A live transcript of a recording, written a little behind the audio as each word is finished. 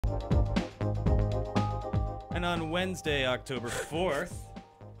And on Wednesday, October 4th,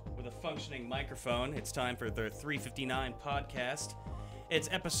 with a functioning microphone, it's time for the 359 podcast. It's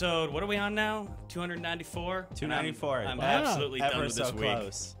episode, what are we on now? 294? 294. I'm Wow. absolutely done Ever with so this week.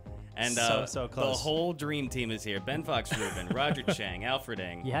 close. And so the close. whole dream team is here. Ben Fox Rubin, Roger Cheng, Alfred.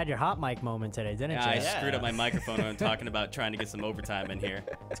 You had your hot mic moment today, didn't you? I screwed up my microphone when I'm talking about trying to get some overtime in here.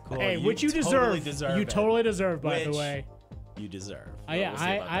 It's cool. Hey, which you totally deserve. You it. totally deserve, by the Which way. You deserve. Yeah, we'll see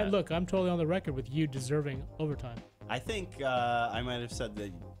about that. look, I'm totally on the record with you deserving overtime. I think I might have said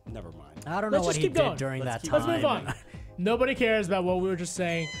that. Never mind. I don't know Let's what just he keep did going. during Let's that keep- time. Let's move on. Nobody cares about what we were just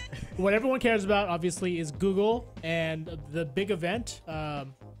saying. What everyone cares about, obviously, is Google and the big event.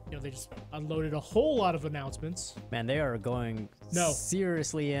 They just unloaded a whole lot of announcements. Man, they are going No.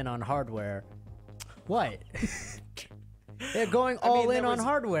 seriously in on hardware. What? They're going all in on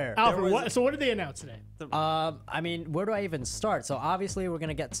hardware. Alfred, so what did they announce today? I mean, where do I even start? So obviously we're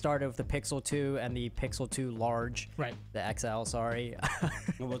gonna get started with the Pixel 2 and the Pixel 2 Large. Right. The XL, sorry.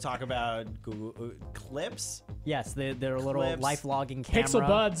 We'll talk about Google Clips. Yes, their little Clips. life logging camera. Pixel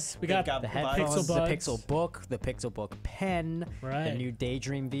Buds. We got got The Buds. headphones, Pixel the Buds. Pixel Book, the Pixel Book Pen, the Right. new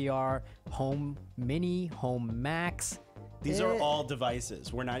Daydream VR, Home Mini, Home Max. These are all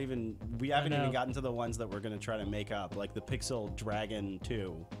devices. We haven't know. even gotten to the ones that we're going to try to make up, like the Pixel Dragon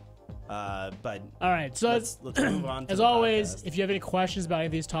 2. But All right, so let's move on to as the always, podcast. if you have any questions about any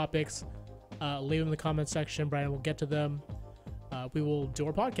of these topics, leave them in the comment section. Brian will get to them. We will do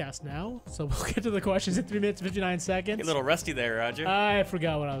our podcast now, so we'll get to the questions in 3 minutes and 59 seconds. You're a little rusty there, Roger. I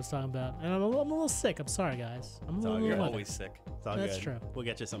forgot what I was talking about, and I'm a little sick. I'm sorry, guys. You're always sick. It's all That's good. true. We'll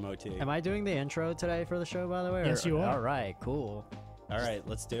get you some OT. Am I doing the intro today for the show, by the way? Yes, you are. All right, cool. All right,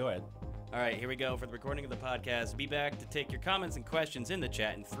 let's do it. All right, here we go for the recording of the podcast. Be back to take your comments and questions in the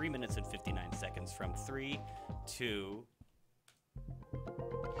chat in 3 minutes and 59 seconds from 3, 2.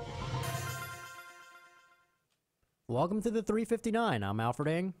 Welcome to the 359. I'm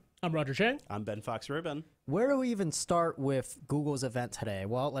Alfred. I'm Roger Cheng. I'm Ben Fox Rubin. Where do we even start with Google's event today?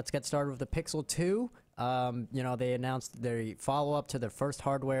 Well, let's get started with the Pixel 2. They announced their follow-up to their first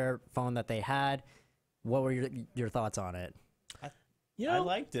hardware phone that they had. What were your thoughts on it? I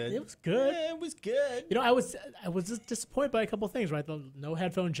liked it. It was good. Yeah, it was good. I was just disappointed by a couple of things, right? The no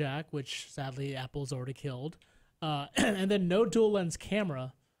headphone jack, which sadly Apple's already killed, and then no dual lens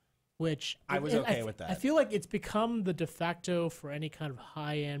camera, which I was okay with that. I feel like it's become the de facto for any kind of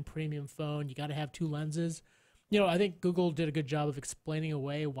high-end premium phone. You got to have two lenses. I think Google did a good job of explaining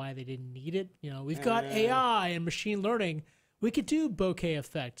away why they didn't need it. We've got AI and machine learning. We could do bokeh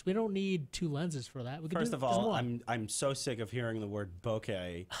effects. We don't need two lenses for that. We could First do of just all, one. I'm so sick of hearing the word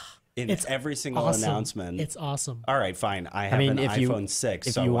bokeh in It's every single awesome. announcement. It's awesome. All right, fine. I have an iPhone 6.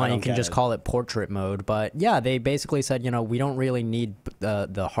 If so you I want, don't you can get just it. call it portrait mode. But yeah, they basically said, we don't really need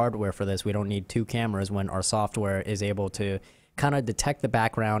the hardware for this. We don't need two cameras when our software is able to kind of detect the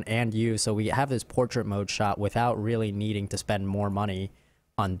background and you. So we have this portrait mode shot without really needing to spend more money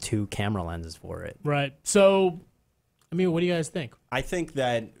on two camera lenses for it. Right. So, what do you guys think? I think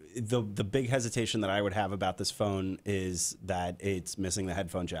that the big hesitation that I would have about this phone is that it's missing the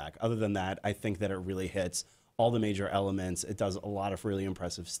headphone jack. Other than that, I think that it really hits all the major elements. It does a lot of really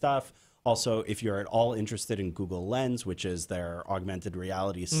impressive stuff. Also, if you're at all interested in Google Lens, which is their augmented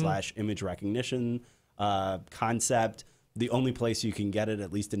reality / image recognition concept, the only place you can get it,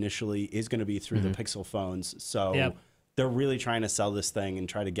 at least initially, is going to be through the Pixel phones. So they're really trying to sell this thing and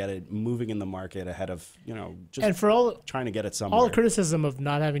try to get it moving in the market ahead of, just And for all trying to get it somewhere. all the criticism of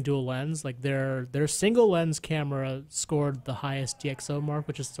not having dual lens, like their single lens camera scored the highest DxO mark,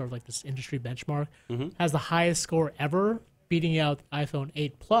 which is sort of like this industry benchmark, has the highest score ever, beating out the iPhone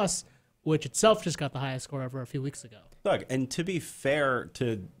 8 Plus, which itself just got the highest score ever a few weeks ago. Look, and to be fair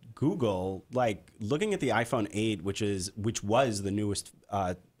to Google, like looking at the iPhone 8, which was the newest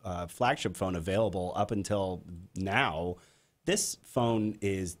flagship phone available up until now, this phone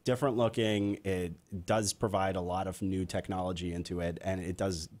is different looking. It does provide a lot of new technology into it, and it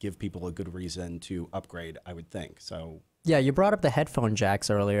does give people a good reason to upgrade, I would think. So Yeah, you brought up the headphone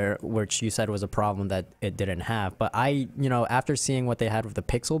jacks earlier, which you said was a problem that it didn't have. But after seeing what they had with the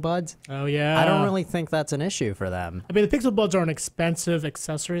Pixel Buds, Oh, yeah. I don't really think that's an issue for them. the Pixel Buds are an expensive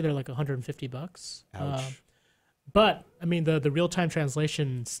accessory. They're like $150. Ouch. But, the real-time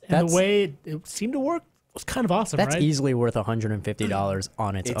translations and the way it seemed to work was kind of awesome, That's right? easily worth $150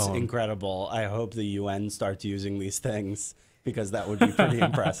 on its it's own. incredible. I hope the UN starts using these things, because that would be pretty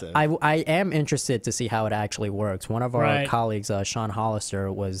impressive. I am interested to see how it actually works. One of our Right. colleagues, Sean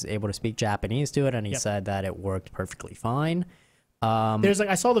Hollister, was able to speak Japanese to it, and he said that it worked perfectly fine. There's like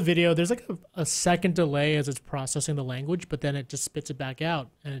I saw the video. There's like a second delay as it's processing the language, but then it just spits it back out,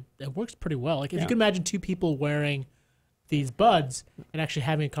 and it works pretty well. Like if you can imagine two people wearing these buds and actually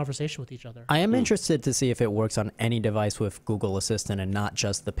having a conversation with each other. I am interested to see if it works on any device with Google Assistant and not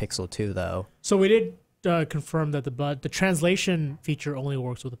just the Pixel 2, though. So we did confirm that the translation feature only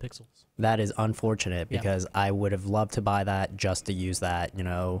works with the Pixels. That is unfortunate because I would have loved to buy that just to use that, you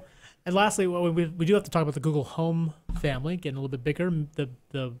know. And lastly, we do have to talk about the Google Home family getting a little bit bigger.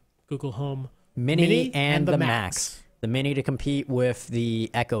 The Google Home Mini and the Max. The Mini to compete with the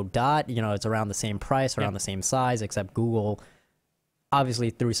Echo Dot. You know, it's around the same price, around the same size, except Google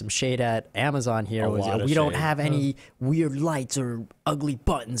obviously threw some shade at Amazon here. We don't have any weird lights or ugly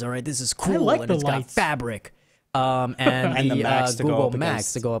buttons. All right, this is cool. I like and the it's lights. got fabric. And the Max to Google go up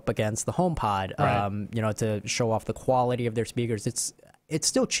Max to go up against the HomePod. Right. You know, to show off the quality of their speakers. It's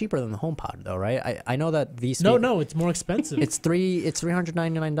still cheaper than the HomePod, though, right? I know that these. No, it's more expensive. It's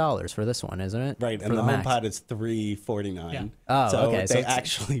 $399 for this one, isn't it? Right, and the HomePod is $349. Yeah. Oh, so okay. they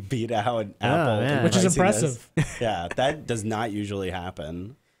actually beat out Apple, man. Which is pricing impressive. this. Yeah, that does not usually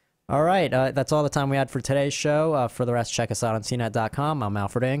happen. All right, that's all the time we had for today's show. For the rest, check us out on CNET.com. I'm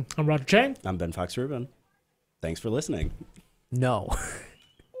Alfred Ng. I'm Roger Cheng. I'm Ben Fox Rubin. Thanks for listening. No.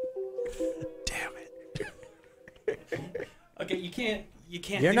 Damn it. Okay, you can't You're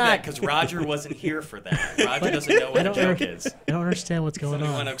do not- that because Roger wasn't here for that. Roger doesn't know what a joke is. I don't understand what's going Somebody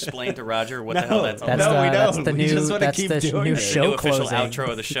on. want to explain to Roger what the hell that's all That's No, about? we that's don't. the We new just wanna that's keep the doing new it. show New official closing. outro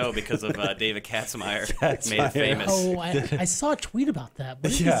of the show because of David Katzenmeyer made Katzenmeyer. it famous. Oh, I saw a tweet about that.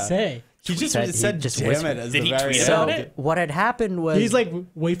 What did Yeah. he say? He just said- said, he just damn whispered. it, as Did the he very tweet So about end. it? what had happened was He's like,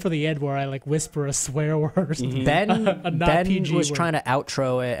 wait for the end where I like whisper a swear word or something. Ben A not Ben PG was word. trying to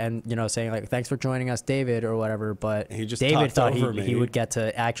outro it and saying like thanks for joining us, David, or whatever. But He just David talked thought over he me. would get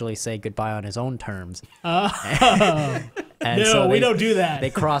to actually say goodbye on his own terms. Oh. And No, so we they- don't do that.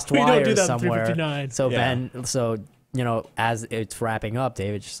 They crossed We don't wires do that in somewhere. 359. So Yeah. Ben, as it's wrapping up,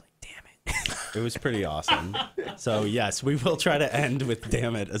 David's just like, damn it. It was pretty awesome. So, yes, we will try to end with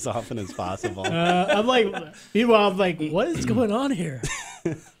damn it as often as possible. Meanwhile, I'm like, what is going on here?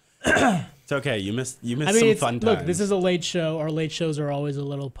 It's okay. You missed I mean, some it's, fun times. look, this is a late show. Our late shows are always a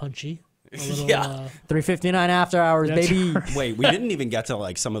little punchy. A little, Yeah. 3:59 after hours, That's baby. right. Wait, we didn't even get to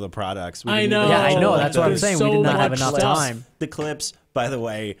like some of the products. We I didn't know. even Yeah, get I to, know. like, That's what I'm There's saying. so We did not have much enough stuff. time. The clips, by the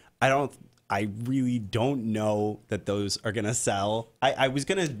way, I really don't know that those are gonna sell. I was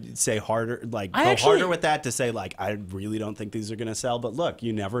gonna say harder, like I go actually- harder with that to say like I really don't think these are gonna sell. But look,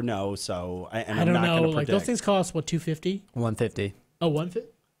 you never know. So I I'm don't not know. gonna Like predict. those things cost what, $250? 150. Oh, $150?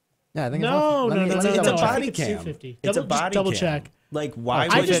 Yeah, I think No, it's no, no, It's no, a no. I body think it's cam. $250. It's a Just body double cam. check. Like why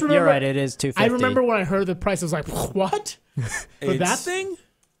I would just You're remember- right. It is 250. I remember when I heard the price, I was like, what? For that It's- thing?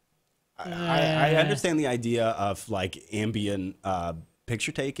 I understand the idea of like ambient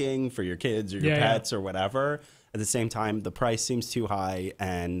picture taking for your kids or your Yeah, yeah. pets or whatever. At the same time, the price seems too high,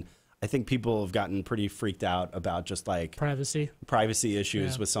 and I think people have gotten pretty freaked out about just like Privacy. privacy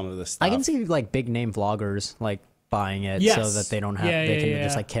issues Yeah. with some of this stuff. I can see like big name vloggers like buying it Yes. so that they don't have Yeah, they yeah, can yeah.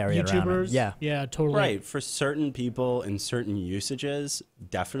 just like carry it around. YouTubers. Yeah. Yeah, totally. right for certain people in certain usages,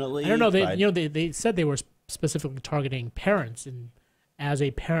 definitely. I don't know. but- They said they were specifically targeting parents, and as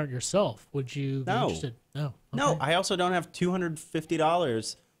a parent yourself, would you be No. interested? No. No, Okay. I also don't have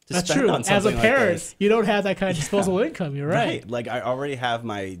 $250 to That's spend true. on As a something like parent, this. you don't have that kind of disposable income. You're right. Like I already have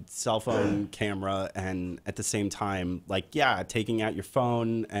my cell phone camera, and at the same time, like taking out your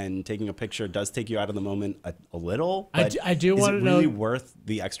phone and taking a picture does take you out of the moment a little. But I do is wanna it know- really worth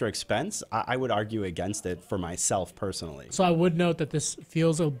the extra expense? I would argue against it for myself personally. So I would note that this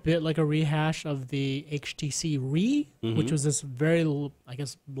feels a bit like a rehash of the HTC Re, Mm-hmm. which was this very, I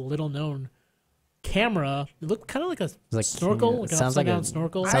guess, little known camera. It looked kind of like a like- snorkel, yeah, like it an sounds like upside down a-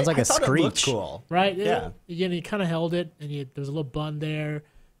 snorkel. sounds like I a thought it looked Screech. cool. Right? Yeah. You kind of held it, and there was a little bun there,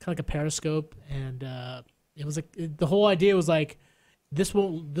 kind of like a periscope, and it was like the whole idea was like this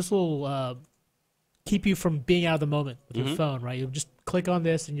will keep you from being out of the moment with Mm-hmm. your phone, right? You'll just click on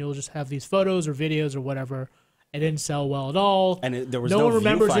this, and you'll just have these photos or videos or whatever. It didn't sell well at all. And there was no no one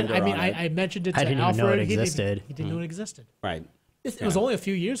remembers it. viewfinder I mean, on it. I mentioned it to I didn't even Alfred. know it He didn't even- existed. He didn't know it existed. Right. It was only a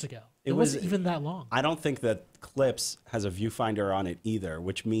few years ago. It was- wasn't even that long. I don't think that Clips has a viewfinder on it either,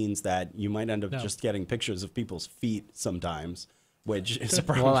 which means that you might end up No. just getting pictures of people's feet sometimes, which is a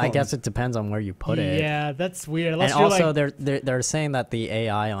problem. Well, I guess it depends on where you put it. Yeah, that's weird. And Unless you're also, like, they're saying that the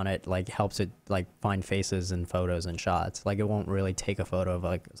AI on it like helps it like find faces and photos and shots. Like it won't really take a photo of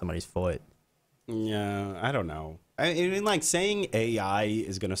like somebody's foot. Yeah, I don't know. I mean, like saying AI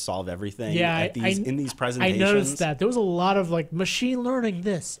is going to solve everything. Yeah, at in these I presentations. noticed that there was a lot of like machine learning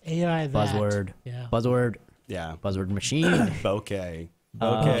this, AI that. Buzzword. Yeah. Buzzword. Yeah. Buzzword machine. Bokeh.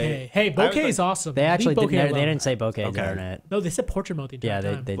 Bokeh. Hey, bokeh is awesome. They actually Leave bokeh they alone. didn't say bokeh Okay. during it. No, they said portrait mode the entire Yeah,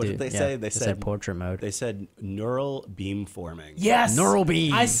 time. they What do. did they yeah, say? They said said portrait mode. They said neural beam forming. Yes. Neural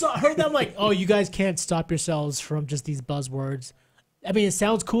beam. I heard them like, oh, you guys can't stop yourselves from just these buzzwords. I mean, it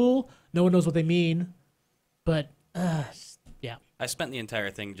sounds cool. No one knows what they mean, but yeah. I spent the entire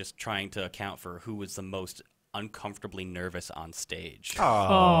thing just trying to account for who was the most uncomfortably nervous on stage.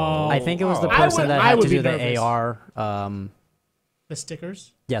 Oh, I think it was the I person would- that I had would to be do the nervous. AR. the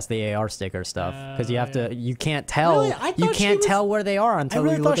stickers. Yes, the AR sticker stuff, because you have to. You can't tell. Really? I You thought she can't was- tell where they are I until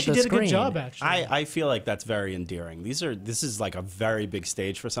really you thought look at she the did screen. a good job, actually. I feel like that's very endearing. This is like a very big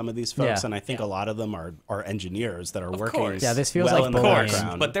stage for some of these folks, Yeah. and I think a lot of them are engineers that are working. course. Yeah, this feels well like in the Of course,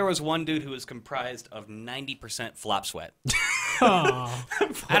 background. but there was one dude who was comprised of 90% flop sweat. Aw.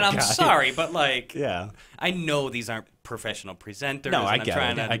 And I'm sorry, but like, yeah, I know these aren't professional presenters. No, and I I'm get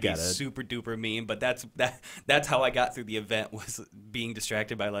trying it. not I to be get it. super duper mean, but that's how I got through the event, was being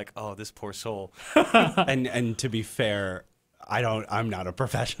distracted by like, oh, this poor soul. and to be fair, I'm not a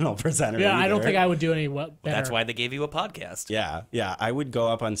professional presenter. Yeah, I don't either. think I would do any better. That's why they gave you a podcast. Yeah, I would go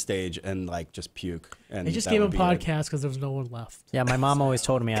up on stage and like just puke. And They just that gave would him be it. podcast because there was no one left. Yeah, my mom always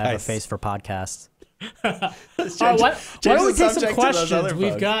told me I have a Guys. face for podcasts. All right, why don't we the take some subject to those questions? other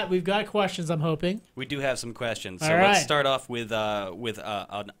We've got questions. I'm hoping. We do have some questions. So All let's right. start off with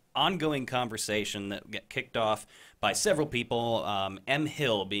an ongoing conversation that get kicked off by several people, M.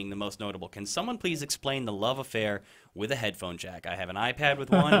 Hill being the most notable. Can someone please explain the love affair with a headphone jack? I have an iPad with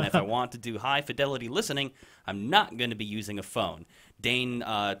one, and if I want to do high-fidelity listening, I'm not going to be using a phone. Dane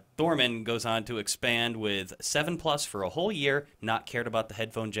Thorman goes on to expand with 7 Plus for a whole year, not cared about the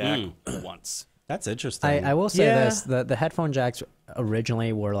headphone jack once. That's interesting. I will say Yeah. this: the headphone jacks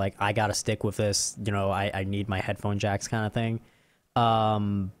originally were like, I gotta stick with this. You know, I need my headphone jacks kind of thing. But I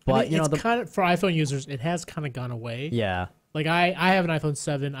mean, you know, it's kind of for iPhone users, it has kind of gone away. yeah. Like I have an iPhone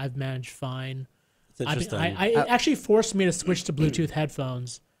 7. I've managed fine. it's interesting. It actually forced me to switch to Bluetooth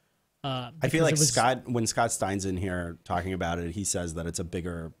headphones. I feel because like it was- when Scott Stein's in here talking about it, he says that it's a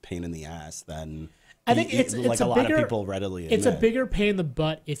bigger pain in the ass than I think it's like a a lot bigger- of people readily admit. It's a bigger pain in the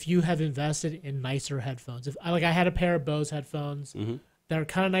butt if you have invested in nicer headphones. If I had a pair of Bose headphones that are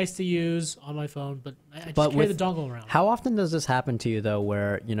kind of nice to use on my phone, but I just But carry with- the dongle around. How often does this happen to you though,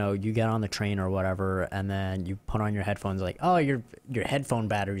 where you know you get on the train or whatever, and then you put on your headphones, like, oh, your headphone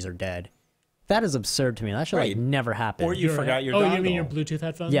batteries are dead? That is absurd to me. That should like Right. never happen. Or you forgot your Oh, dongle. you mean your Bluetooth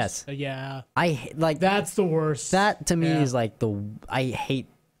headphones? Yes. Yeah. like That's the worst. that to me Yeah. is like I hate.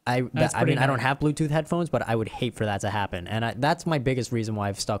 I That's I pretty mean I don't annoying. have Bluetooth headphones, but I would hate for that to happen, and that's my biggest reason why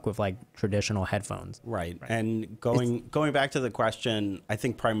I've stuck with like traditional headphones. Right. And going back to the question, I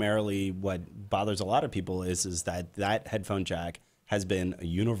think primarily what bothers a lot of people is that headphone jack has been a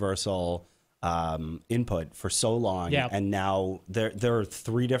universal input for so long, Yeah. and now there are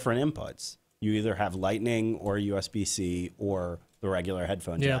 3 different inputs. You either have Lightning or USB-C or the regular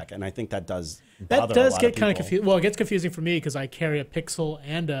headphone Yeah. jack, and I think that does That bother a does lot get of kind of people. confusing. Well, it gets confusing for me because I carry a Pixel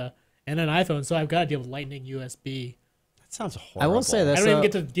and an iPhone, so I've got to deal with Lightning USB. That sounds I horrible. will say I this: don't even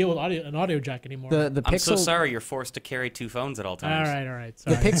get to deal with an audio jack anymore. the I'm Pixel. so sorry you're forced to carry 2 phones at all all times. right.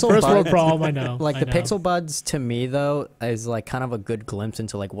 Sorry. Pixel First world Bud- problem. I know. Like I the know. Pixel Buds to me though is like kind of a good glimpse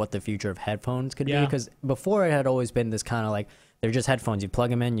into like what the future of headphones could be, Yeah. because before it had always been this kind of like they're just headphones, you plug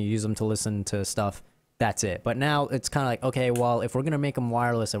them in, you use them to listen to stuff, that's it. But now it's kind of like, okay, well, if we're going to make them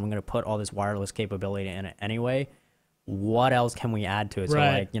wireless and we're going to put all this wireless capability in it anyway, what else can we add to it? So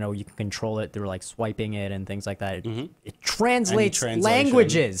Right. like, you know, you can control it through like swiping it and things like that. It translates translation.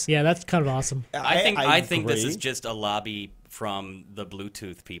 languages. Yeah, that's kind of awesome. I think this is agree. just a lobby from the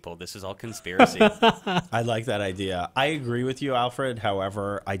Bluetooth people. This is all conspiracy. I like that idea. I agree with you, Alfred.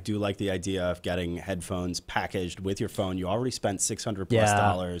 However, I do like the idea of getting headphones packaged with your phone. You already spent $600+ Yeah.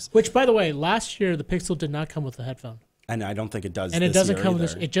 dollars, Which, by the way, last year the Pixel did not come with a headphone, and I don't think it does. and it this doesn't year come with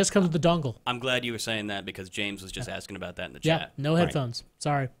either. this. It just comes with the dongle. I'm glad you were saying that because James was just asking about that in the Yeah, chat. no headphones.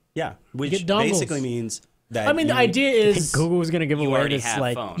 Sorry. Yeah, which get dongles. basically means that. I mean, the idea is Google was going to give You away already this have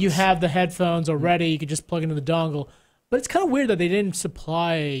like phones. you have the headphones already. You could just plug into the dongle. But it's kind of weird that they didn't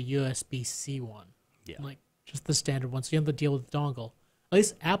supply a USB-C one. Yeah. Like just the standard one, so you don't have to deal with the dongle. At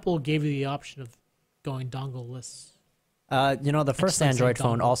least Apple gave you the option of going dongle-less. you know, the first just like saying Android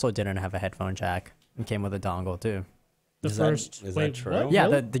phone dongle. also didn't have a headphone jack and came with a dongle too. The Is that- first. is that wait, true? what? Yeah,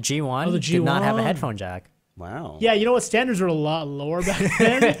 Really? the G1, Oh, the did not have a G1. headphone jack. Wow. Yeah, you know what? Standards were a lot lower back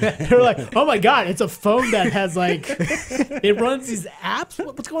then. They were like, "Oh my god, it's a phone that has like, it runs these apps.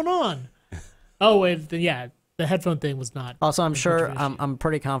 What's going on?" Oh wait, yeah, the headphone thing was not. Also, I'm sure Unfortunate issue. I'm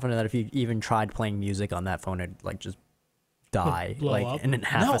pretty confident that if you even tried playing music on that phone, it'd like just die blow like up. in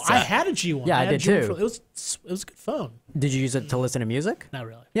half No, a second. I had a G1. Yeah, I had a did G1 too. It was a good phone. Did you use it to listen to music? Not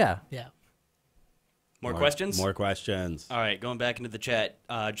really. Yeah. Yeah. More questions? More questions. All right, going back into the chat,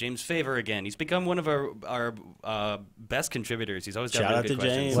 James Favor again. He's become one of our best contributors. He's always got Shout really out good to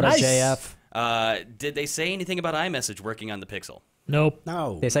questions. James. What Nice. up, JF? Did they say anything about iMessage working on the Pixel? Nope.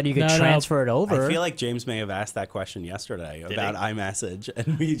 No. They said you could No, no. transfer it over. I feel like James may have asked that question yesterday Did about he? iMessage,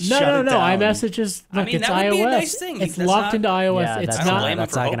 and we No, shut no, it no. down. iMessage is I look, mean, it's that would iOS. be a nice thing. It's That's locked not- into iOS. Yeah, it's that's I don't not. blame him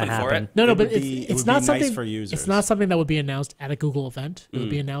that's for not gonna hoping for happen. it. No, no, It but would be- it it's would not be something nice for users. It's not something that would be announced at a Google event. It would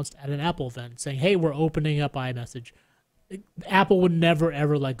be announced at an Apple event, saying, "Hey, we're opening up iMessage." Apple would never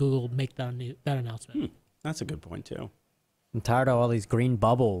ever let Google make that announcement. That's a good point too. I'm tired of all these green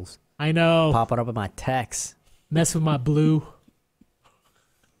bubbles I know. popping up in my text. Mess with my blue.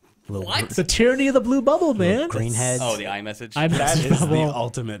 What? It's the tyranny of the blue bubble, man. Green heads. Oh, the iMessage. That iMessage is the bubble.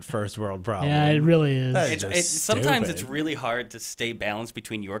 ultimate first world problem. Yeah, it really is. That is It's, just it's sometimes it's stupid. really hard to stay balanced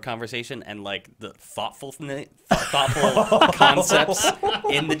between your conversation and like the thoughtful concepts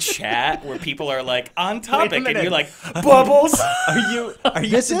in the chat where people are like on topic and minute. you're like bubbles. Are you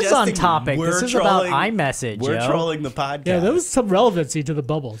This is on suggesting topic. we're This is about trolling- iMessage, We're yo. trolling the podcast. Yeah, there was some relevancy to the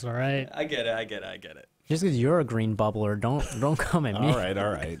bubbles. All right. I get it. Just because you're a green bubbler, don't come at me. all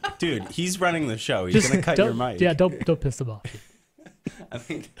right, dude. He's running the show. He's gonna cut your don't- mic. Yeah, don't piss them off. I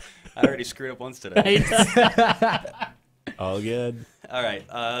mean, I already screwed up once today. All good. All right,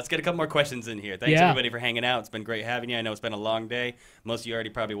 let's get a couple more questions in here. Thanks Yeah. everybody for hanging out. It's been great having you. I know it's been a long day. Most of you already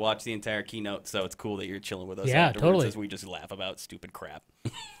probably watched the entire keynote, so it's cool that you're chilling with us. Yeah, afterwards totally. As we just laugh about stupid crap.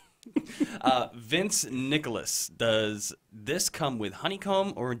 Vince Nicholas, does this come with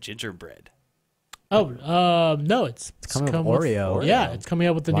honeycomb or gingerbread? Oh, no, it's coming with come Oreo. Yeah, it's coming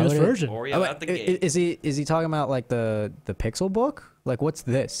out with the Why newest would it- version. Oreo Oh, out the wait, gate. is he talking about like the Pixel book? Like what's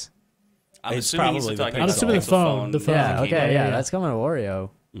this? I'm It's assuming he's probably the talking Pixel. about I'm assuming the phone, the phone. Yeah, Yeah, okay, yeah. that's coming with Oreo.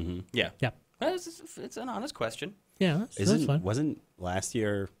 Yeah. Yeah. It's an honest question. Yeah, that's fine. Wasn't last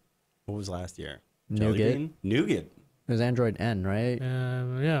year? What was last year? Nougat. Jelly bean? Nougat. It was Android N, right?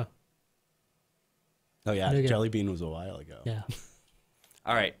 Yeah, Oh yeah, Nougat. Jelly Bean was a while ago. yeah.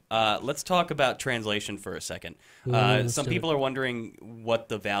 All right, let's talk about translation for a second. Let's Some do people are wondering what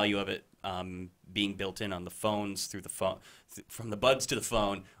the value of it being built in on the phones through the phone, from the buds to the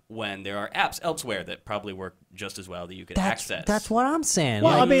phone, when there are apps elsewhere that probably work just as well that you could access. That's what I'm saying.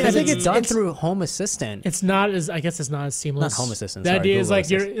 Well, like, I mean, I 'cause think it's done it's- through Home Assistant. It's not as I guess it's not as seamless. Not Home Assistant, The sorry, idea is Google like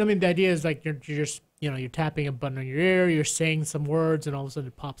Assistant. the idea is like you're just you're tapping a button on your ear, you're saying some words, and all of a sudden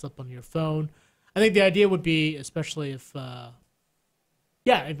it pops up on your phone. I think the idea would be, especially if that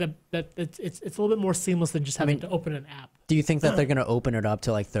it's a little bit more seamless than just having to open an app. Do you think that they're gonna open it up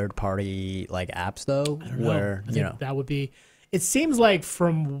to like third-party like apps though, I don't know. where I think that would be. It seems like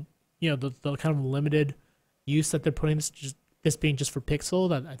from the kind of limited use that they're putting this being just for Pixel,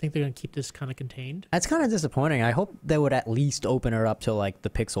 that I think they're gonna keep this kind of contained. that's kind of disappointing. I hope they would at least open it up to like the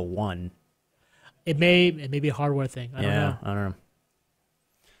Pixel 1. It may be a hardware thing. I don't know. I don't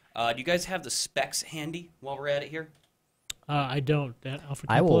know. Do you guys have the specs handy while we're at it here? I don't. Alfred, can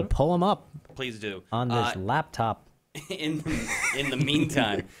I you pull will it up? pull them up Please do. on this laptop. In the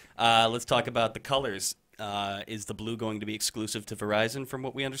meantime, let's talk about the colors. Is the blue going to be exclusive to Verizon, from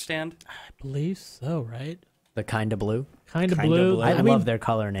what we understand? I believe so, right? The kind of blue. Kind of Kinda blue. blue. I, mean, love their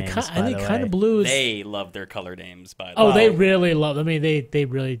color names. I think by the kind way. of blue is. They love their color names, by the Oh, way. they really love. I mean, they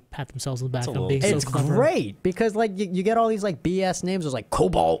really pat themselves on the back a on little- being It's so clever. great because like you get all these like BS names. There's like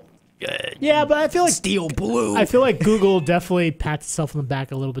Cobalt, Yeah, but I feel like Steel Blue. I feel like Google definitely pats itself on the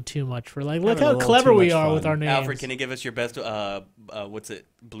back a little bit too much for like, look Having a how little clever too we much are fun. with our names. Alfred, can you give us your best? What's it?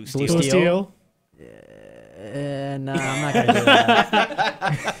 Blue Steel. Blue Blue Steel? Steel? No, I'm not gonna do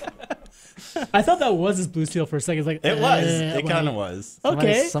that. I thought that was his Blue Steel for a second. It's like It was. well, It kind of was.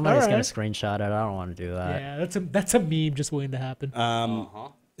 Okay, Somebody's all gonna right. screenshot it. I don't want to do that. Yeah, that's a meme just waiting to happen.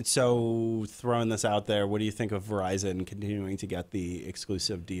 So throwing this out there, what do you think of Verizon continuing to get the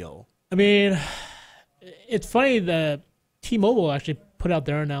exclusive deal? I mean, it's funny that T-Mobile actually put out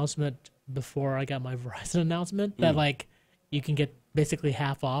their announcement before I got my Verizon announcement that like you can get basically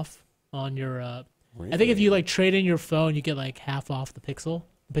half off on your. I think if you like trade in your phone, you get like half off the Pixel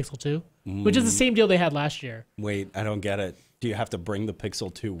 2, which is the same deal they had last year. Wait, I don't get it. Do you have to bring the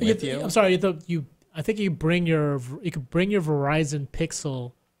Pixel 2 with you? I'm sorry, I think you could bring your Verizon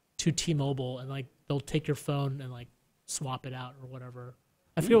Pixel to T-Mobile and like they'll take your phone and like swap it out or whatever.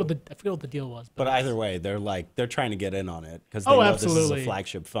 I forget what the deal was. But either way, they're trying to get in on it because they Oh, know this is absolutely. a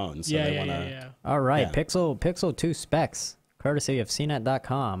flagship phone. So yeah, they yeah, want to. yeah. All right, Yeah. Pixel 2 specs, courtesy of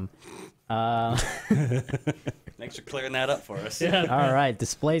CNET.com. Thanks for clearing that up for us. Yeah. All right,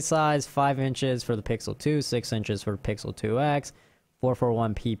 display size 5 inches for the Pixel 2, 6 inches for the Pixel 2X,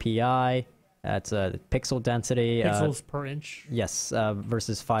 441 ppi. That's pixel density. Pixels per inch. Yes,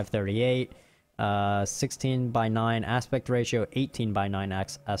 versus 538. 16:9 aspect ratio,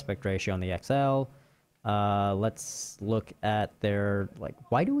 18:9 aspect ratio on the XL. Let's look at their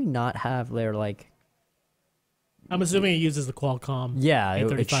why do we not have their I'm assuming it uses the Qualcomm. Yeah, it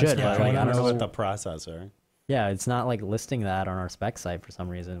 835 should, but Snapdragon. I don't know what the processor. Yeah, it's not listing that on our spec site for some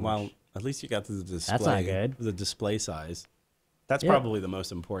reason. Well, at least you got the display. That's not good. The display size. That's Yeah. probably the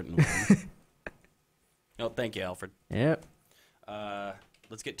most important one. Oh, thank you, Alfred. Yep.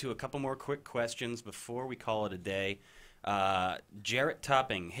 Let's get to a couple more quick questions before we call it a day. Jarrett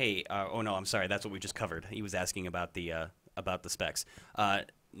Topping, hey, oh no, I'm sorry, that's what we just covered. He was asking about the specs.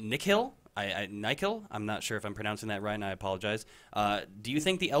 Nikhil, Nikhil, I'm not sure if I'm pronouncing that right, and I apologize. Do you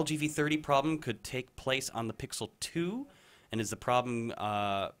think the LG V30 problem could take place on the Pixel 2? And is the problem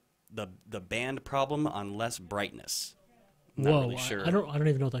the band problem on less brightness? I'm not really sure. I don't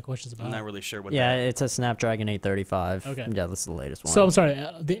even know what that question's about. I'm not really sure what Yeah, that... it's a Snapdragon 835. Okay. Yeah, this is the latest one. So I'm sorry,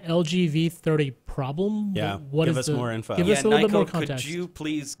 the LG V30 problem. Yeah, What give is us more info. Give Yeah, us a little bit Nico, more context. could you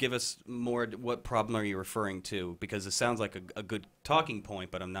please give us more? What problem are you referring to? Because it sounds like a good talking point,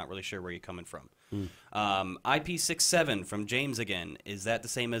 but I'm not really sure where you're coming from. IP67 from James again. Is that the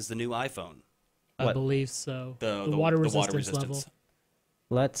same as the new iPhone? I What? believe so. The water the resistance level.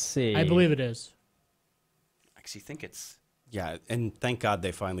 Let's see. I believe it is. I actually think it's... Yeah, and thank God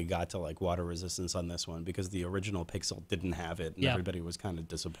they finally got to water resistance on this one because the original Pixel didn't have it, and Yeah. everybody was kind of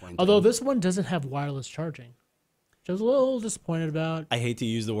disappointed. Although this one doesn't have wireless charging, which I was a little disappointed about. I hate to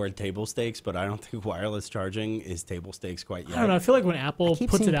use the word table stakes, but I don't think wireless charging is table stakes quite yet. I don't know. I feel like when Apple keep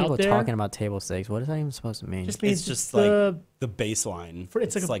puts seeing it people out there, talking about table stakes. What is that even supposed to mean? just means It's just the, the baseline.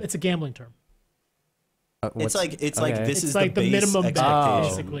 it's a gambling term. It's like okay. this It's is like the base minimum bet, expectation.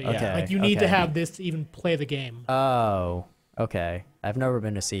 basically. okay, Yeah. Like you need to okay. have this to even play the game. Oh, okay. I've never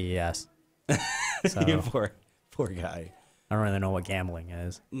been to CES. So You poor guy. I don't really know what gambling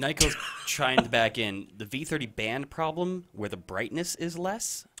is. Nico's chimed back in. The V30 band problem where the brightness is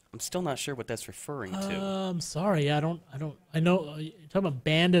less? I'm still not sure what that's referring to. I'm sorry. I know. You're talking about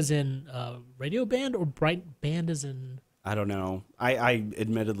band as in radio band or bright band as in I don't know. I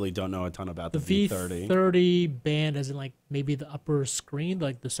admittedly don't know a ton about the the V30. V30 band as in maybe the upper screen,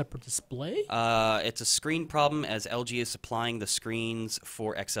 the separate display. It's a screen problem as LG is supplying the screens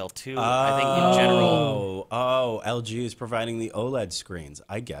for XL2. I think in general... LG is providing the OLED screens.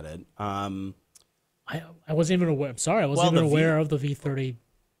 I get it. I wasn't even aware. I'm sorry. I wasn't even aware of the V30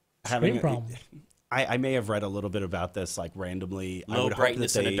 screen problem. I may have read a little bit about this randomly. I Low would hope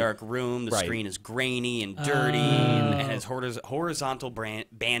brightness that in a dark room. The Right. screen is grainy and dirty and has horizontal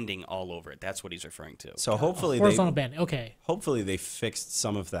banding all over it. That's what he's referring to. So hopefully Horizontal band. Okay. hopefully they fixed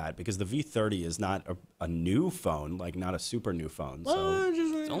some of that because the V30 is not a new phone, not a super new phone. So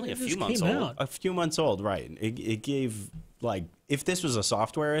It's only a few months came old. out. a few months old, right? It gave if this was a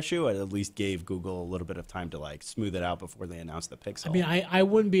software issue, it at least gave Google a little bit of time to smooth it out before they announced the Pixel. I mean, I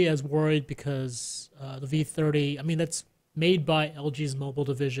wouldn't be as worried because the V30, I mean, that's made by LG's mobile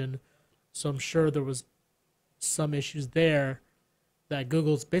division. So I'm sure there was some issues there that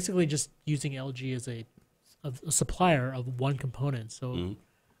Google's basically just using LG as a supplier of one component. So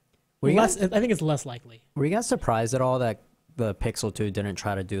I think it's less likely. Were you guys surprised at all that the Pixel 2 didn't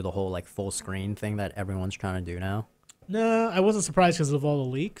try to do the whole full screen thing that everyone's trying to do now? No, I wasn't surprised because of all the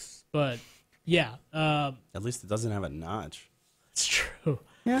leaks, but yeah, at least it doesn't have a notch, it's true.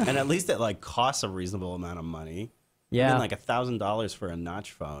 Yeah. and at least it costs a reasonable amount of money. Yeah. Even $1,000 for a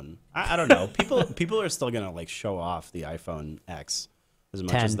notch phone. I don't know. People are still gonna show off the iPhone X as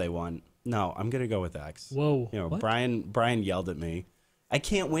much 10. as they want. No, I'm gonna go with X. Whoa. What? Brian yelled at me. I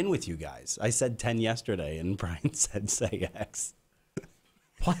can't win with you guys. I said 10 yesterday, and Brian said say X.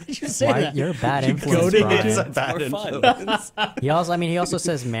 Why did you say that? You're a bad You influence, goaded Brian. It's a It's bad more fun. influence. He also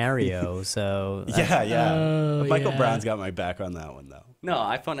says Mario, so yeah. Oh, Michael yeah. Brown's got my back on that one, though. No,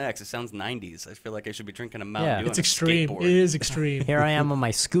 iPhone X. It sounds 90s. I feel like I should be drinking a Mountain Yeah. Dew It's on a extreme. skateboard. It is extreme. here I am on my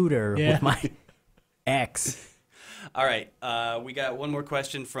scooter Yeah. with my X. All right. We got one more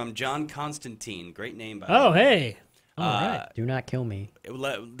question from John Constantine. Great name, by the way. Oh, hey. All right. Do not kill me.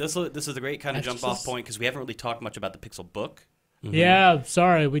 This is a great kind of jump off Exorcist. point because we haven't really talked much about the Pixel Book. Yeah,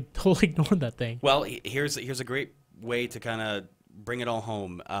 sorry. We totally ignored that thing. Well, here's a great way to kind of bring it all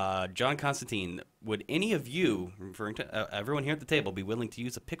home. John Constantine, would any of you, referring to everyone here at the table, be willing to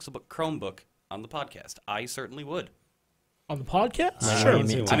use a Pixelbook Chromebook on the podcast? I certainly would. On the podcast? I Sure.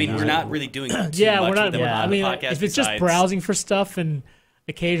 mean, I mean, we're not really doing that too Yeah, much we're not. with them on I the mean, podcast if it's just besides- browsing for stuff and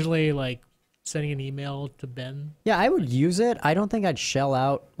occasionally like sending an email to Ben. Yeah, I would use it. I don't think I'd shell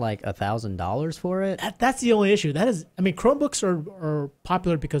out like $1,000 for it. That's the only issue. That is, I mean, Chromebooks are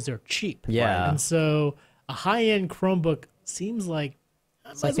popular because they're cheap. Yeah. And so a high-end Chromebook seems like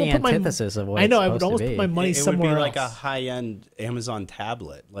It's like the antithesis of what I know. it's I would supposed almost to put be. my money It would somewhere be like else. a high-end Amazon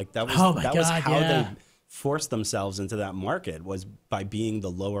tablet. Like that was Oh my that was God, how yeah. they forced themselves into that market, was by being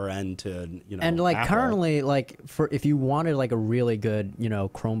the lower end to, you know, And like Apple. currently, like for if you wanted like a really good, you know,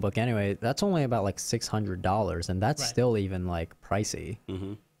 Chromebook anyway, that's only about like $600, and that's Right. still even like pricey.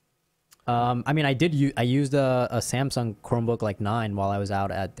 Mm-hmm. I mean, I used a Samsung Chromebook like 9 while I was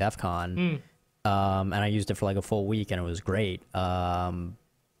out at DEF CON, and I used it for like a full week, and it was great.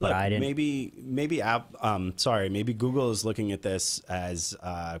 But Look, I didn't. maybe maybe Google is looking at this as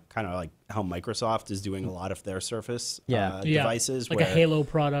kind of like how Microsoft is doing a lot of their Surface Yeah. devices, like where, a Halo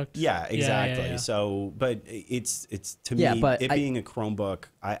product. Yeah, exactly. Yeah. So, but it's to Yeah, me, but it being a Chromebook,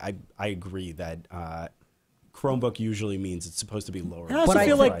 I agree that Chromebook usually means it's supposed to be lower. And I also But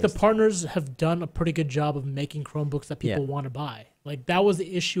feel like the priced. partners have done a pretty good job of making Chromebooks that people want to buy. Like that was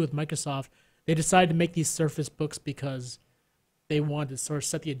the issue with Microsoft. They decided to make these Surface books because they wanted to sort of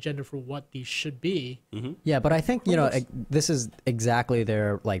set the agenda for what these should be. Yeah, but I think, you know, this is exactly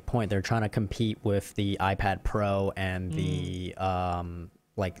their like point. They're trying to compete with the iPad Pro and the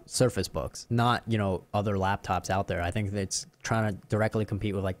like Surface Books, not, you know, other laptops out there. I think it's trying to directly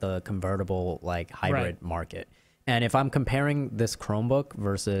compete with like the convertible like hybrid market. And if I'm comparing this Chromebook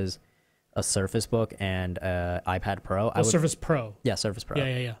versus a Surface Book and iPad Pro, I would Surface Pro. yeah, Surface Pro.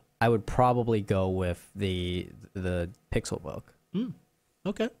 Yeah. I would probably go with the Pixel Book.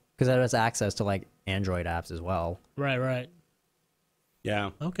 Okay. Because it has access to like Android apps as well. Right.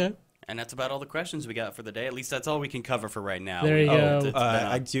 Yeah. Okay. And that's about all the questions we got for the day. At least that's all we can cover for right now. There you go. It's been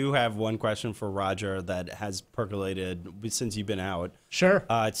I a- do have one question for Roger that has percolated since you've been out. Sure.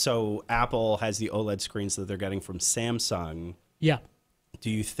 So Apple has the OLED screens that they're getting from Samsung. Yeah. Do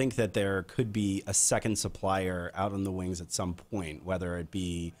you think that there could be a second supplier out on the wings at some point, whether it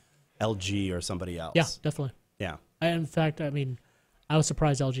be LG or somebody else? Yeah, definitely. Yeah. In fact, I mean, I was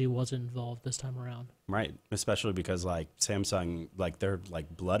surprised LG wasn't involved this time around. Right. Especially because like Samsung, like they're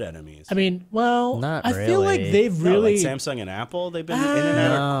like blood enemies. I mean, well, Not I feel like really. they've No, really. like Samsung and Apple, they've been in and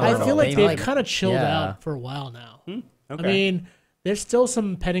out. No. of I feel like They they've like- kind of chilled yeah. out for a while now. Okay. I mean, there's still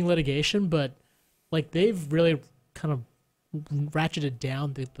some pending litigation, but like they've really kind of ratcheted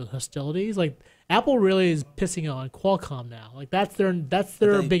down the hostilities. Like Apple really is pissing on Qualcomm now. Like that's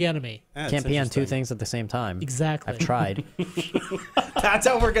their big enemy. Yeah, it's Can't be on two interesting. things at the same time. Exactly. I've tried. That's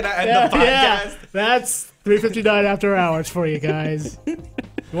how we're gonna end the podcast. Yeah, that's 3:59 after hours for you guys. You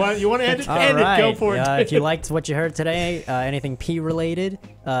want to end it? All End right. it. Go for it. If you liked what you heard today, anything P related,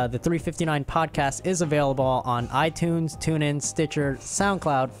 the 359 podcast is available on iTunes, TuneIn, Stitcher,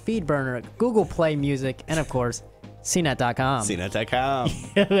 SoundCloud, FeedBurner, Google Play Music, and of course, CNET.com.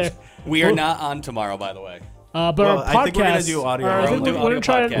 CNET.com. we are not on tomorrow, by the way. But Well, our podcast, I think we're gonna do audio. I think We'll do we're audio gonna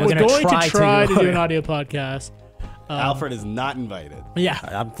try. podcast. We're We're gonna going try to try to to do do an audio podcast. Alfred is not invited.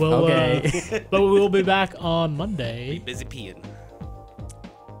 Yeah. Well, okay. but we will be back on Monday. Busy peeing.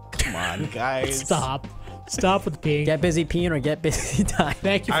 Come on, guys. Stop with the peeing. Get busy peeing or get busy dying.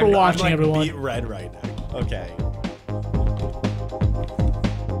 Thank you for I'm watching, like everyone. beat red right now. Okay.